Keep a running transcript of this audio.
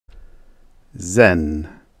Zen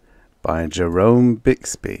by Jerome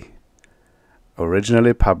Bixby,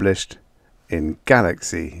 originally published in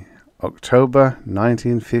Galaxy, October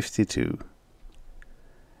 1952.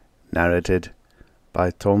 Narrated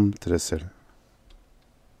by Trussel.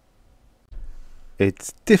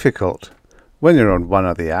 It's difficult when you're on one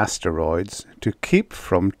of the asteroids to keep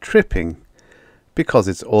from tripping, because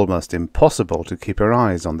it's almost impossible to keep your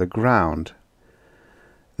eyes on the ground.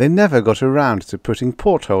 They never got around to putting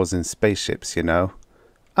portholes in spaceships, you know.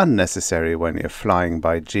 Unnecessary when you're flying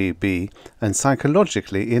by GB, and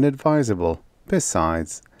psychologically inadvisable,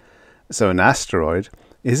 besides. So an asteroid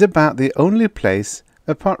is about the only place,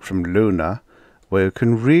 apart from Luna, where you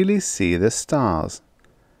can really see the stars.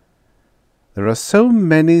 There are so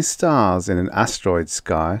many stars in an asteroid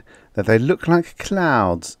sky that they look like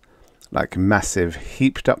clouds, like massive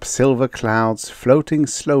heaped-up silver clouds floating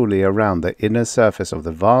slowly around the inner surface of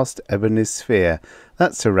the vast ebony sphere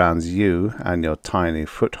that surrounds you and your tiny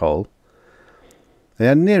foothold. They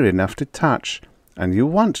are near enough to touch, and you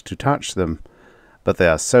want to touch them, but they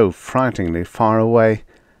are so frighteningly far away,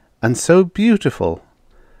 and so beautiful.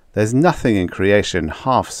 There's nothing in creation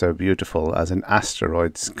half so beautiful as an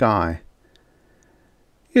asteroid sky.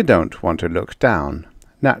 You don't want to look down,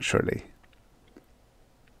 naturally.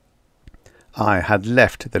 I had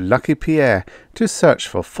left the Lucky Pierre to search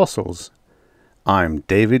for fossils. I'm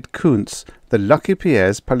David Kuntz, the Lucky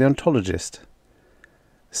Pierre's paleontologist.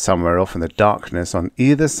 Somewhere off in the darkness on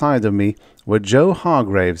either side of me were Joe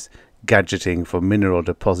Hargraves, gadgeting for mineral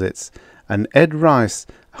deposits, and Ed Rice,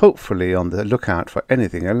 hopefully on the lookout for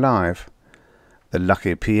anything alive. The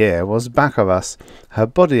Lucky Pierre was back of us, her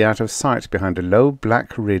body out of sight behind a low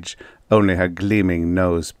black ridge, only her gleaming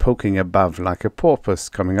nose poking above like a porpoise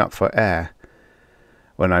coming up for air.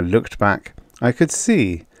 When I looked back, I could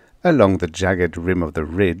see, along the jagged rim of the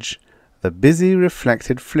ridge, the busy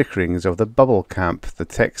reflected flickerings of the bubble camp the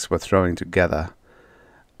techs were throwing together.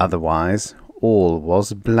 Otherwise, all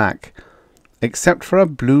was black, except for a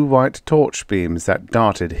blue-white torch beams that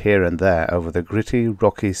darted here and there over the gritty,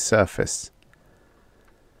 rocky surface.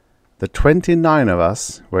 The 29 of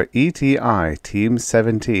us were ETI Team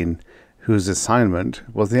 17, whose assignment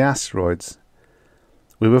was the asteroids.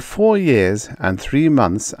 We were 4 years and 3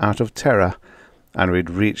 months out of Terra, and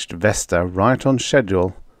we'd reached Vesta right on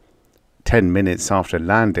schedule. 10 minutes after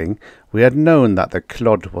landing, we had known that the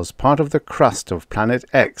clod was part of the crust of Planet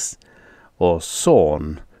X, or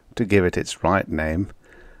Sorn, to give it its right name,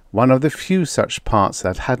 one of the few such parts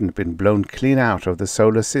that hadn't been blown clean out of the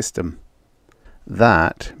solar system.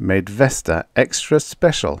 That made Vesta extra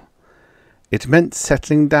special. It meant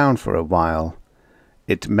settling down for a while.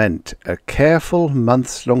 It meant a careful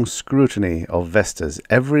months-long scrutiny of Vesta's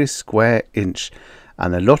every square inch,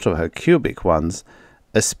 and a lot of her cubic ones,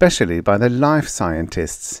 especially by the life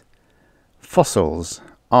scientists. Fossils,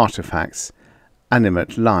 artifacts,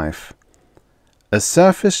 animate life. A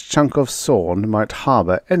surface chunk of Sorn might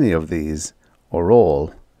harbour any of these, or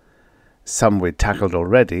all. Some we'd tackled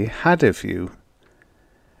already had a few.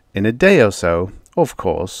 In a day or so, of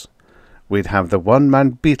course, we'd have the one-man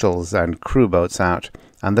Beetles and crew boats out,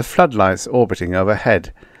 and the floodlights orbiting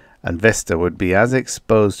overhead, and Vesta would be as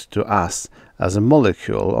exposed to us as a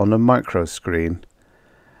molecule on a microscreen.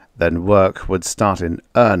 Then work would start in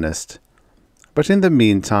earnest. But in the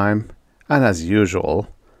meantime, and as usual,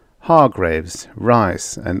 Hargraves,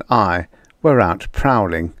 Rice, and I were out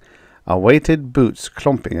prowling, our weighted boots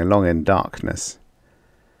clomping along in darkness.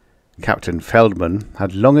 Captain Feldman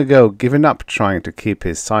had long ago given up trying to keep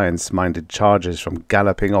his science-minded charges from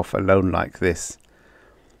galloping off alone like this.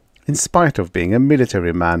 In spite of being a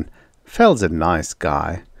military man, Feld's a nice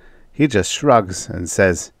guy. He just shrugs and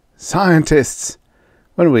says, "Scientists!"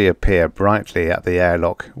 when we appear brightly at the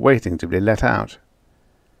airlock, waiting to be let out.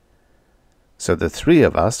 So the 3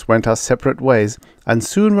 of us went our separate ways, and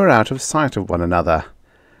soon were out of sight of one another.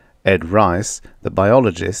 Ed Rice, the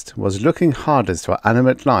biologist, was looking hardest for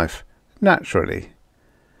animate life, naturally.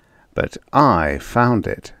 But I found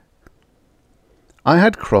it. I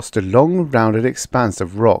had crossed a long rounded expanse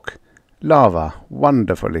of rock, lava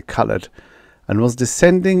wonderfully coloured, and was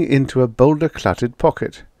descending into a boulder-cluttered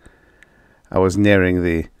pocket. I was nearing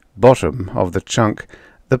the bottom of the chunk,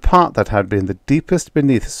 the part that had been the deepest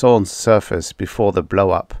beneath Sorn's surface before the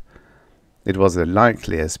blow-up. It was the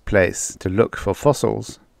likeliest place to look for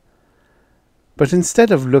fossils. But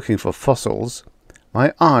instead of looking for fossils,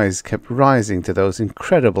 my eyes kept rising to those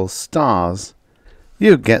incredible stars.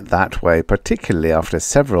 You get that way, particularly after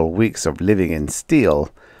several weeks of living in steel,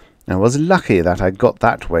 and was lucky that I got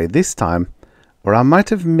that way this time, or I might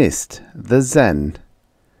have missed the Zen.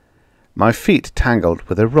 My feet tangled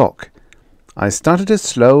with a rock. I started a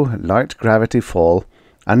slow, light gravity fall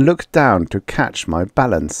and looked down to catch my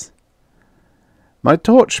balance. My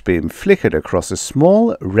torch beam flickered across a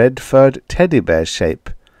small, red-furred teddy bear shape.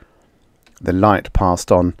 The light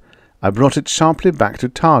passed on. I brought it sharply back to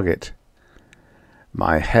target.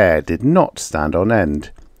 My hair did not stand on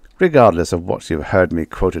end, regardless of what you've heard me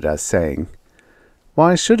quoted as saying.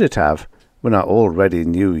 Why should it have, when I already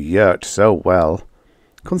knew Yurt so well?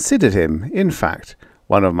 Considered him, in fact,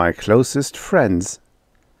 one of my closest friends.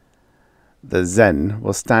 The Zen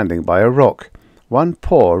was standing by a rock, one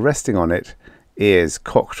paw resting on it, ears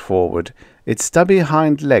cocked forward, its stubby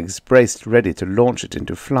hind legs braced ready to launch it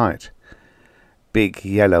into flight. Big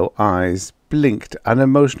yellow eyes blinked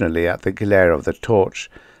unemotionally at the glare of the torch,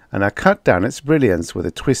 and I cut down its brilliance with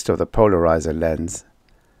a twist of the polarizer lens.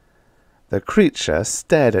 The creature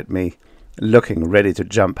stared at me, looking ready to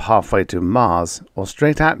jump halfway to Mars or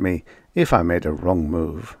straight at me if I made a wrong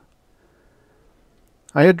move.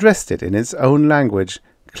 I addressed it in its own language,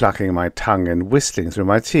 clucking my tongue and whistling through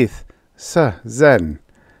my teeth. "Sir Zen."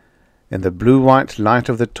 In the blue-white light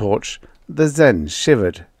of the torch, the Zen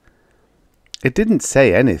shivered. It didn't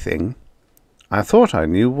say anything. I thought I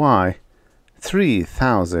knew why.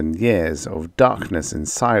 3,000 years of darkness and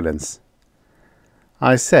silence.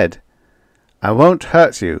 I said, "I won't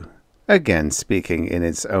hurt you," again speaking in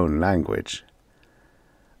its own language.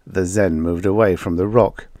 The Zen moved away from the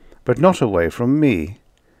rock, but not away from me.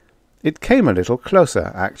 It came a little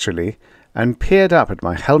closer, actually, and peered up at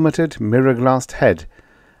my helmeted, mirror-glassed head,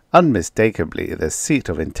 unmistakably the seat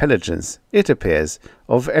of intelligence, it appears,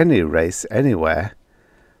 of any race anywhere.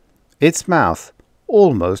 Its mouth,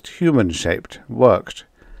 almost human-shaped, worked.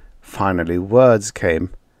 Finally words came.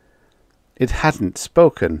 It hadn't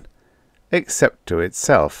spoken, except to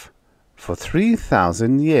itself, for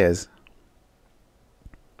 3,000 years.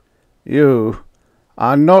 "You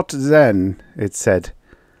are not Zen," it said.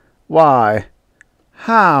 "Why?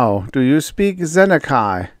 How do you speak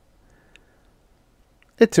Zenakai?"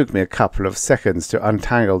 It took me a couple of seconds to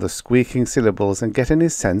untangle the squeaking syllables and get any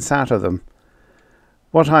sense out of them.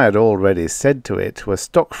 What I had already said to it were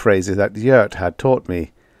stock phrases that Yurt had taught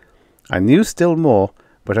me. I knew still more,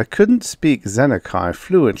 but I couldn't speak Zenakai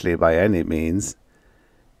fluently by any means.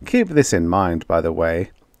 Keep this in mind, by the way.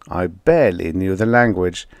 I barely knew the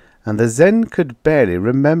language, and the Zen could barely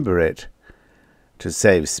remember it. To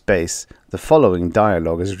save space, the following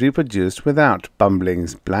dialogue is reproduced without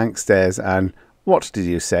bumblings, blank stares, and "What did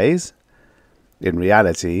you says?" In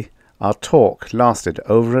reality, our talk lasted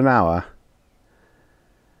over an hour.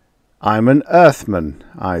 "I'm an Earthman,"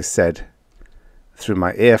 I said. Through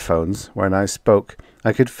my earphones, when I spoke,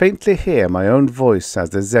 I could faintly hear my own voice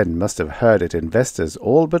as the Zen must have heard it in Vesta's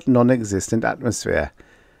all but non-existent atmosphere.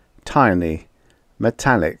 Tiny,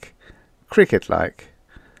 metallic, cricket-like.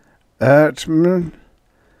 "Earthman?"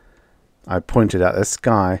 I pointed at the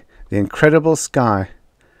sky, the incredible sky.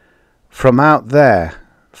 "From out there,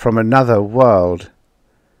 from another world."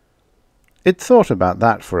 It thought about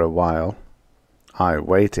that for a while. I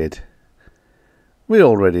waited. We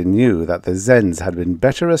already knew that the Zens had been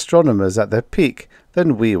better astronomers at their peak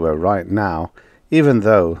than we were right now, even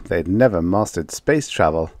though they'd never mastered space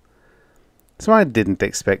travel. So I didn't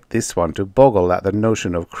expect this one to boggle at the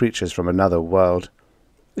notion of creatures from another world.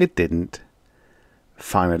 It didn't.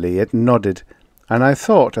 Finally it nodded, and I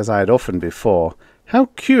thought, as I had often before, how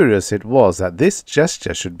curious it was that this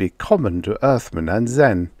gesture should be common to Earthmen and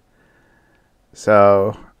Zen.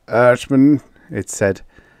 "So, Earthman," it said,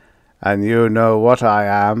 "and you know what I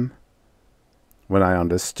am?" When I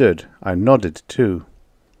understood, I nodded too.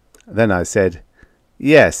 Then I said,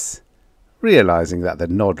 "Yes," realizing that the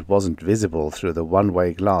nod wasn't visible through the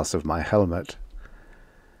one-way glass of my helmet.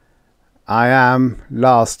 "I am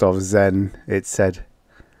last of Zen," it said.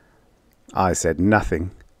 I said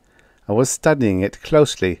nothing. I was studying it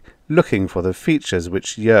closely, looking for the features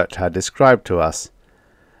which Yurt had described to us.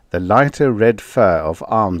 The lighter red fur of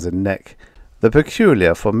arms and neck, the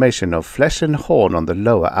peculiar formation of flesh and horn on the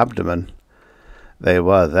lower abdomen. They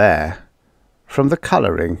were there. From the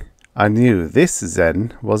colouring, I knew this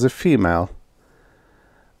Zen was a female.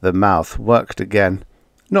 The mouth worked again,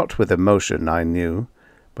 not with emotion, I knew,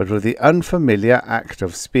 but with the unfamiliar act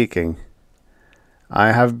of speaking.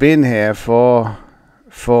 "I have been here for...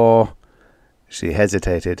 She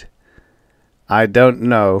hesitated. "I don't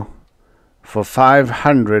know. For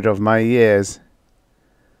 500 of my years."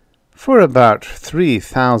 "For about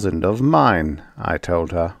 3,000 of mine," I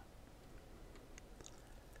told her.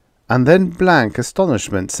 And then blank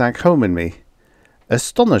astonishment sank home in me.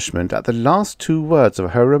 Astonishment at the last two words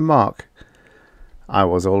of her remark. I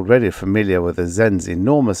was already familiar with the Zen's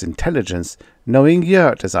enormous intelligence, knowing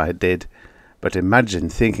Yurt as I did, But imagine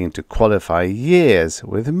thinking to qualify years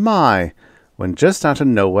with my, when just out of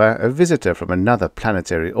nowhere a visitor from another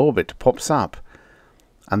planetary orbit pops up.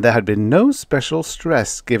 And there had been no special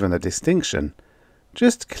stress given the distinction,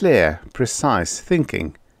 just clear, precise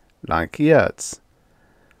thinking, like Yertz.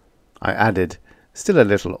 I added, still a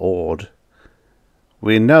little awed,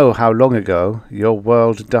 "We know how long ago your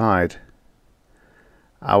world died."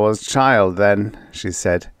 "I was child then," she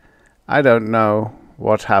said. "I don't know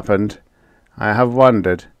what happened. I have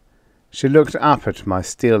wondered." She looked up at my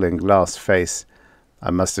steel-in-glass face.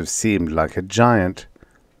 I must have seemed like a giant.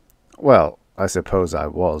 Well, I suppose I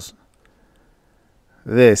was.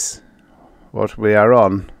 "This, what we are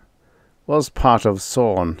on, was part of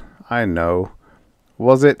Zorn, I know.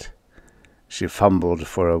 Was it?" She fumbled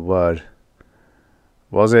for a word.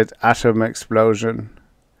 "Was it atom explosion?"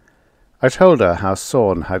 I told her how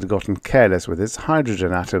Zorn had gotten careless with its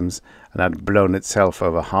hydrogen atoms and had blown itself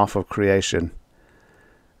over half of creation.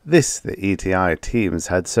 This the ETI teams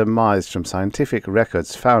had surmised from scientific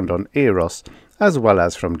records found on Eros, as well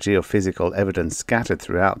as from geophysical evidence scattered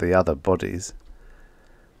throughout the other bodies.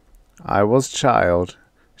 "I was child,"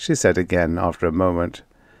 she said again after a moment.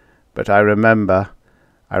 "But I remember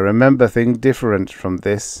things different from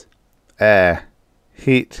this. Air,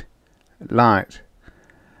 heat, light.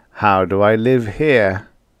 How do I live here?"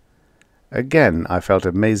 Again I felt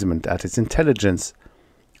amazement at its intelligence,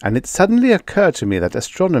 and it suddenly occurred to me that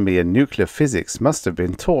astronomy and nuclear physics must have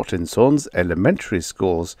been taught in Zorn's elementary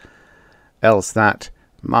schools, else that,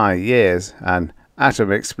 my years, an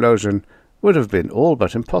atom explosion would have been all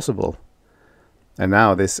but impossible. And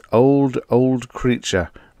now this old creature,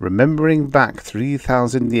 remembering back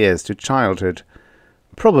 3,000 years to childhood,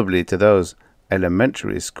 probably to those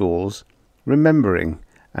elementary schools, remembering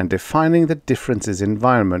and defining the differences in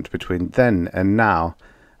environment between then and now,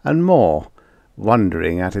 and more,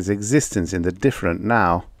 wondering at his existence in the different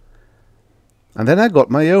now. And then I got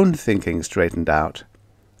my own thinking straightened out.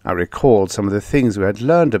 I recalled some of the things we had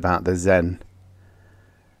learned about the Zen.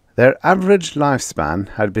 Their average lifespan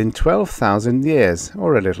had been 12,000 years,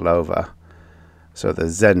 or a little over. So the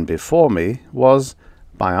Zen before me was,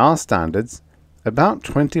 by our standards, about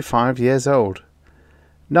 25 years old.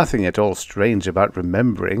 Nothing at all strange about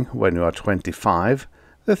remembering, when you are 25,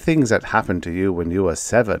 the things that happened to you when you were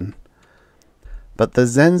 7. But the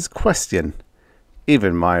Zen's question,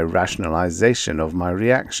 even my rationalization of my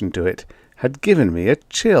reaction to it, had given me a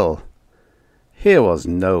chill. Here was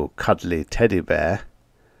no cuddly teddy bear.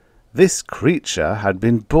 This creature had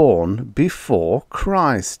been born before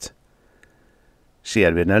Christ. She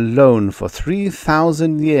had been alone for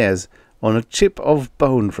 3,000 years on a chip of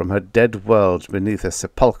bone from her dead world beneath a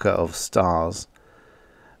sepulchre of stars.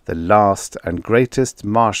 The last and greatest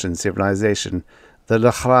Martian civilization, the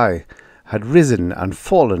Lachrai, had risen and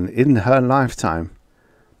fallen in her lifetime,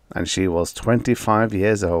 and she was 25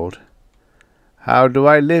 years old. "How do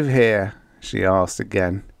I live here?" she asked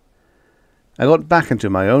again. I got back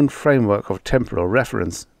into my own framework of temporal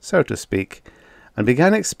reference, so to speak, and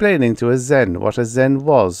began explaining to a Zen what a Zen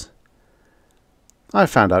was. I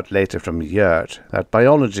found out later from Yert that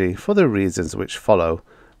biology, for the reasons which follow,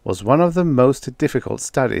 was one of the most difficult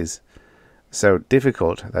studies, so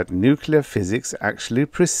difficult that nuclear physics actually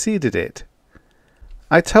preceded it.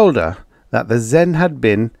 I told her that the Zen had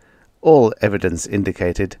been, all evidence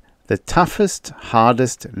indicated, the toughest,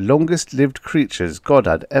 hardest, longest-lived creatures God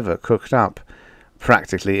had ever cooked up,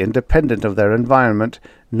 practically independent of their environment,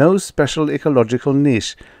 no special ecological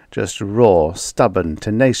niche, just raw, stubborn,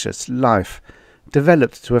 tenacious life,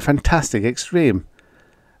 developed to a fantastic extreme.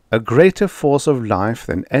 A greater force of life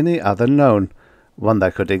than any other known, one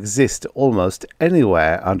that could exist almost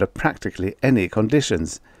anywhere under practically any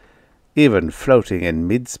conditions, even floating in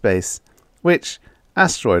mid-space, which,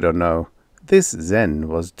 asteroid or no, this Zen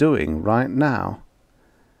was doing right now.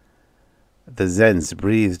 The Zens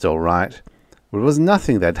breathed all right, but it was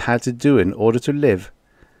nothing they'd had to do in order to live.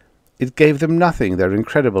 It gave them nothing their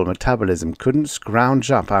incredible metabolism couldn't scrounge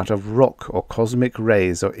up out of rock or cosmic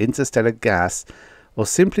rays or interstellar gas, or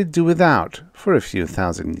simply do without for a few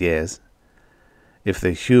thousand years. If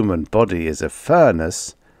the human body is a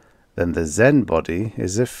furnace, then the Zen body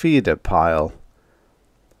is a feeder pile.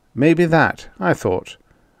 Maybe that, I thought,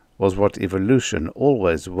 was what evolution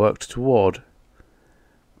always worked toward.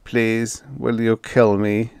 "Please, will you kill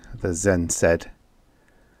me?" the Zen said.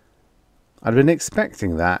 I'd been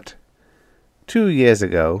expecting that. 2 years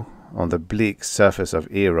ago, on the bleak surface of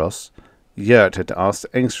Eros, Yert had asked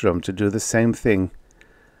Engstrom to do the same thing.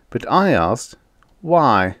 But I asked,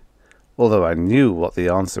 why, although I knew what the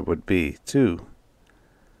answer would be, too.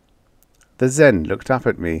 The Zen looked up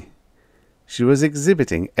at me. She was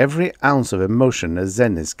exhibiting every ounce of emotion a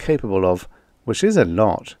Zen is capable of, which is a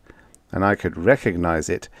lot, and I could recognize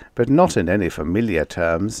it, but not in any familiar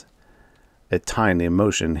terms. A tiny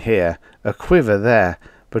motion here, a quiver there,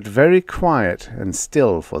 but very quiet and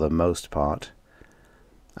still for the most part.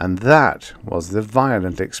 And that was the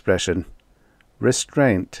violent expression.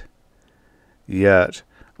 Restraint. Yurt,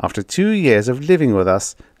 after 2 years of living with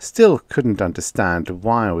us, still couldn't understand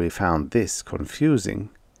why we found this confusing.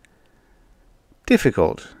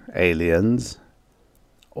 Difficult, aliens.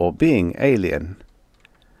 Or being alien.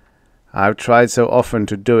 I've tried so often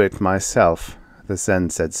to do it myself, the Zen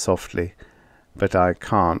said softly, but I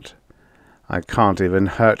can't. I can't even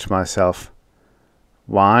hurt myself.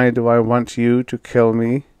 Why do I want you to kill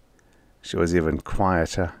me? She was even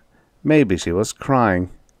quieter. Maybe she was crying.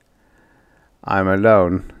 I'm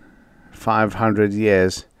alone. 500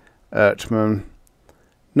 years. Ertman.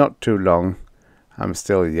 Not too long. I'm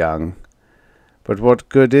still young. But what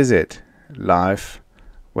good is it, life,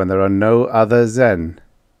 when there are no other Zen?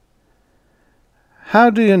 How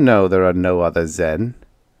do you know there are no other Zen?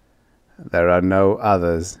 There are no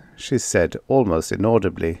others, she said almost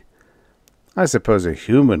inaudibly. I suppose a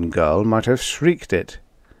human girl might have shrieked it.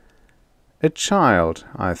 A child,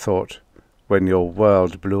 I thought, when your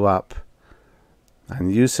world blew up.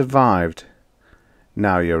 And you survived.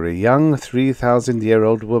 Now you're a young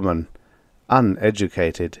 3,000-year-old woman,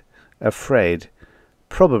 uneducated, afraid,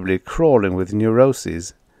 probably crawling with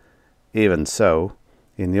neuroses. Even so,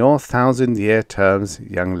 in your 1,000-year terms,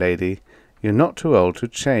 young lady, you're not too old to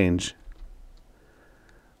change.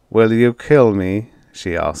 Will you kill me?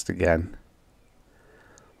 She asked again.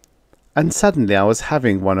 And suddenly I was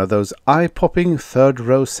having one of those eye-popping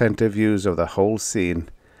third-row centre views of the whole scene.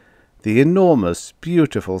 The enormous,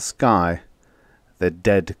 beautiful sky, the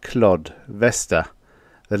dead clod, Vesta,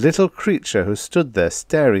 the little creature who stood there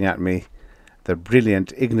staring at me, the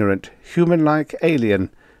brilliant, ignorant, human-like alien,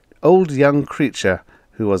 old young creature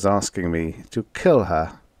who was asking me to kill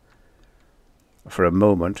her. For a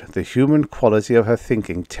moment the human quality of her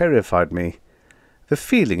thinking terrified me. The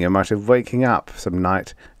feeling you might have waking up some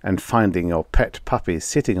night and finding your pet puppy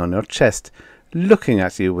sitting on your chest, looking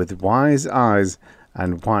at you with wise eyes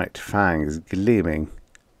and white fangs gleaming.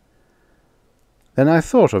 Then I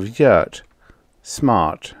thought of Yurt,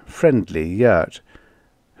 smart, friendly Yurt,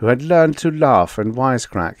 who had learned to laugh and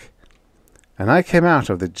wisecrack. And I came out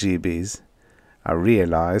of the jeebies. I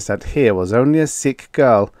realized that here was only a sick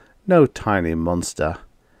girl, no tiny monster.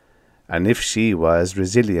 And if she were as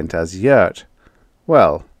resilient as Yurt,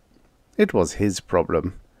 well, it was his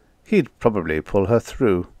problem. He'd probably pull her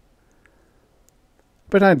through.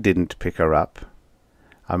 But I didn't pick her up.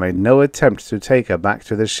 I made no attempt to take her back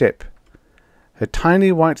to the ship. Her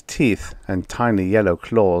tiny white teeth and tiny yellow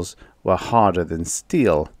claws were harder than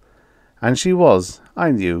steel, and she was, I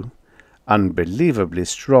knew, unbelievably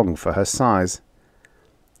strong for her size.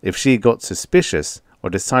 If she got suspicious or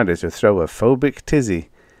decided to throw a phobic tizzy,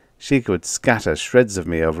 she could scatter shreds of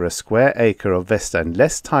me over a square acre of Vesta in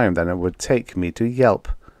less time than it would take me to yelp.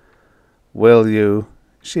 Will you?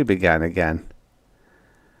 She began again.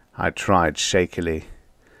 I tried shakily.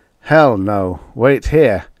 Hell no, wait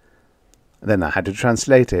here. Then I had to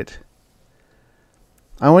translate it.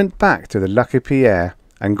 I went back to the Lucky Pierre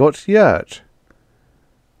and got Yurt.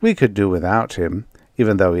 We could do without him,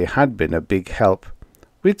 even though he had been a big help.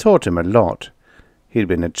 We taught him a lot. He'd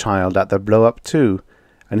been a child at the blow-up too,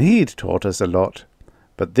 and he'd taught us a lot.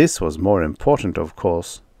 But this was more important, of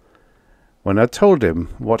course. When I told him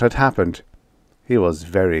what had happened, he was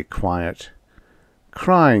very quiet.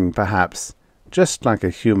 Crying, perhaps, just like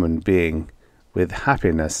a human being, with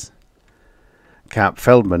happiness. Cap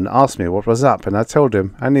Feldman asked me what was up, and I told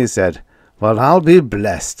him, and he said, Well, I'll be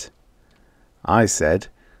blessed. I said,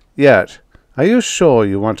 Yurt, are you sure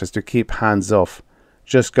you want us to keep hands off?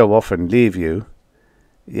 Just go off and leave you?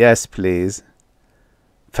 Yes, please.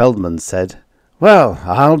 Feldman said, Well,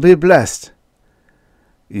 I'll be blessed.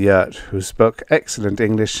 Yurt, who spoke excellent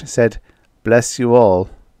English, said, Bless you all.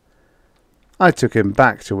 I took him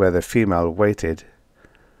back to where the female waited.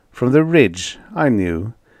 From the ridge, I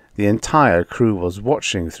knew, the entire crew was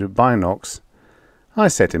watching through binocs. I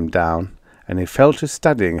set him down, and he fell to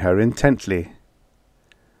studying her intently.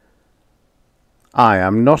 I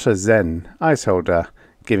am not a Zen, I told her,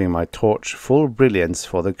 giving my torch full brilliance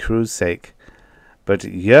for the crew's sake. But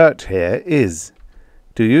Yurt here is.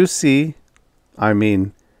 Do you see? I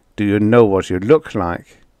mean, do you know what you look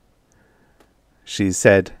like? She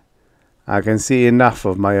said, I can see enough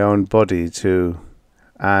of my own body to...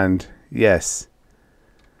 And, yes.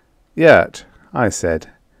 Yurt, I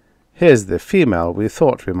said, here's the female we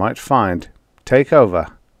thought we might find. Take over.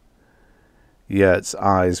 Yert's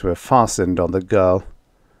eyes were fastened on the girl.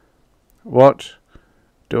 "What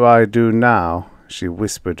do I do now?" she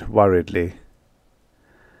whispered worriedly.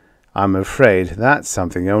 "I'm afraid that's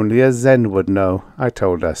something only a Zen would know," I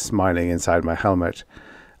told her, smiling inside my helmet.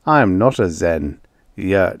 "I am not a Zen.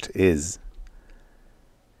 Yert is."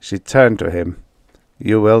 She turned to him.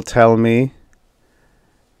 "You will tell me?"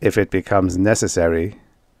 "If it becomes necessary."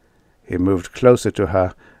 He moved closer to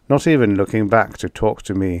her, not even looking back to talk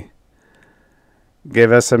to me.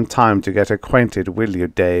 "Give us some time to get acquainted, will you,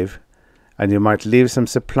 Dave? And you might leave some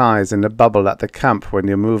supplies in a bubble at the camp when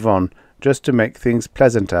you move on, just to make things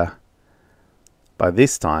pleasanter." By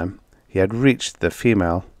this time he had reached the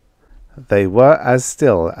female. They were as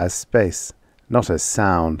still as space, not a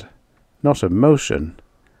sound, not a motion.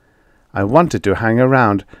 I wanted to hang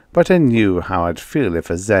around, but I knew how I'd feel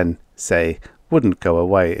if a Zen, say, wouldn't go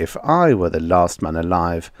away if I were the last man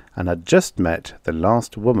alive and had just met the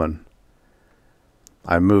last woman.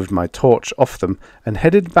 I moved my torch off them and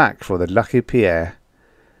headed back for the Lucky Pierre.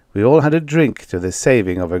 We all had a drink to the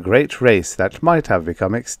saving of a great race that might have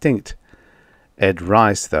become extinct. Ed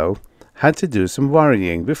Rice, though, had to do some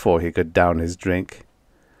worrying before he could down his drink.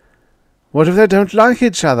 "What if they don't like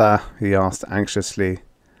each other?" he asked anxiously.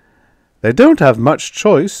 "They don't have much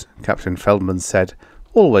choice," Captain Feldman said,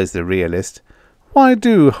 always the realist. "Why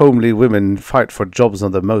do homely women fight for jobs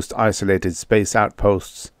on the most isolated space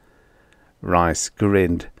outposts?" Rice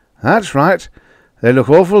grinned. "That's right. They look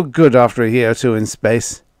awful good after a year or two in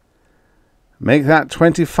space." "Make that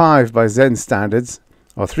 25 by Zen standards,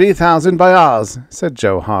 or 3,000 by ours," said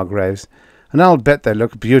Joe Hargraves, "and I'll bet they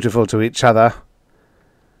look beautiful to each other."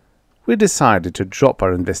 We decided to drop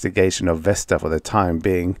our investigation of Vesta for the time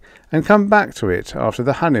being and come back to it after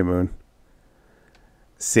the honeymoon.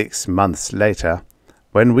 6 months later,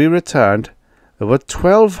 when we returned, there were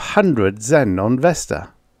 1,200 Zen on Vesta.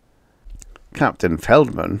 Captain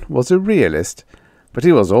Feldman was a realist, but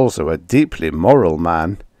he was also a deeply moral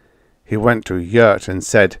man. He went to Yert and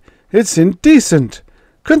said, "It's indecent.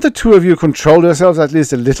 Couldn't the two of you control yourselves at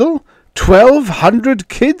least a little? 1,200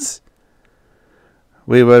 kids?"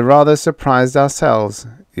 "We were rather surprised ourselves,"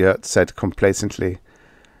 Yert said complacently.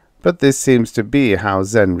 "But this seems to be how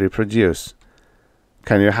Zen reproduce.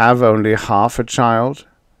 Can you have only half a child?"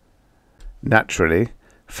 Naturally,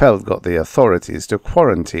 Feld got the authorities to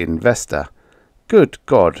quarantine Vesta. Good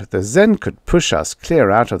God, the Zen could push us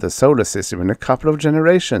clear out of the solar system in a couple of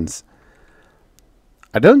generations.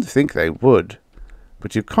 I don't think they would,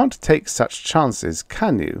 but you can't take such chances,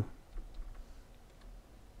 can you?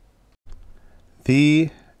 The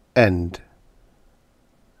end.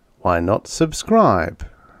 Why not subscribe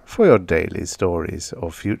for your daily stories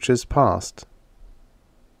of futures past?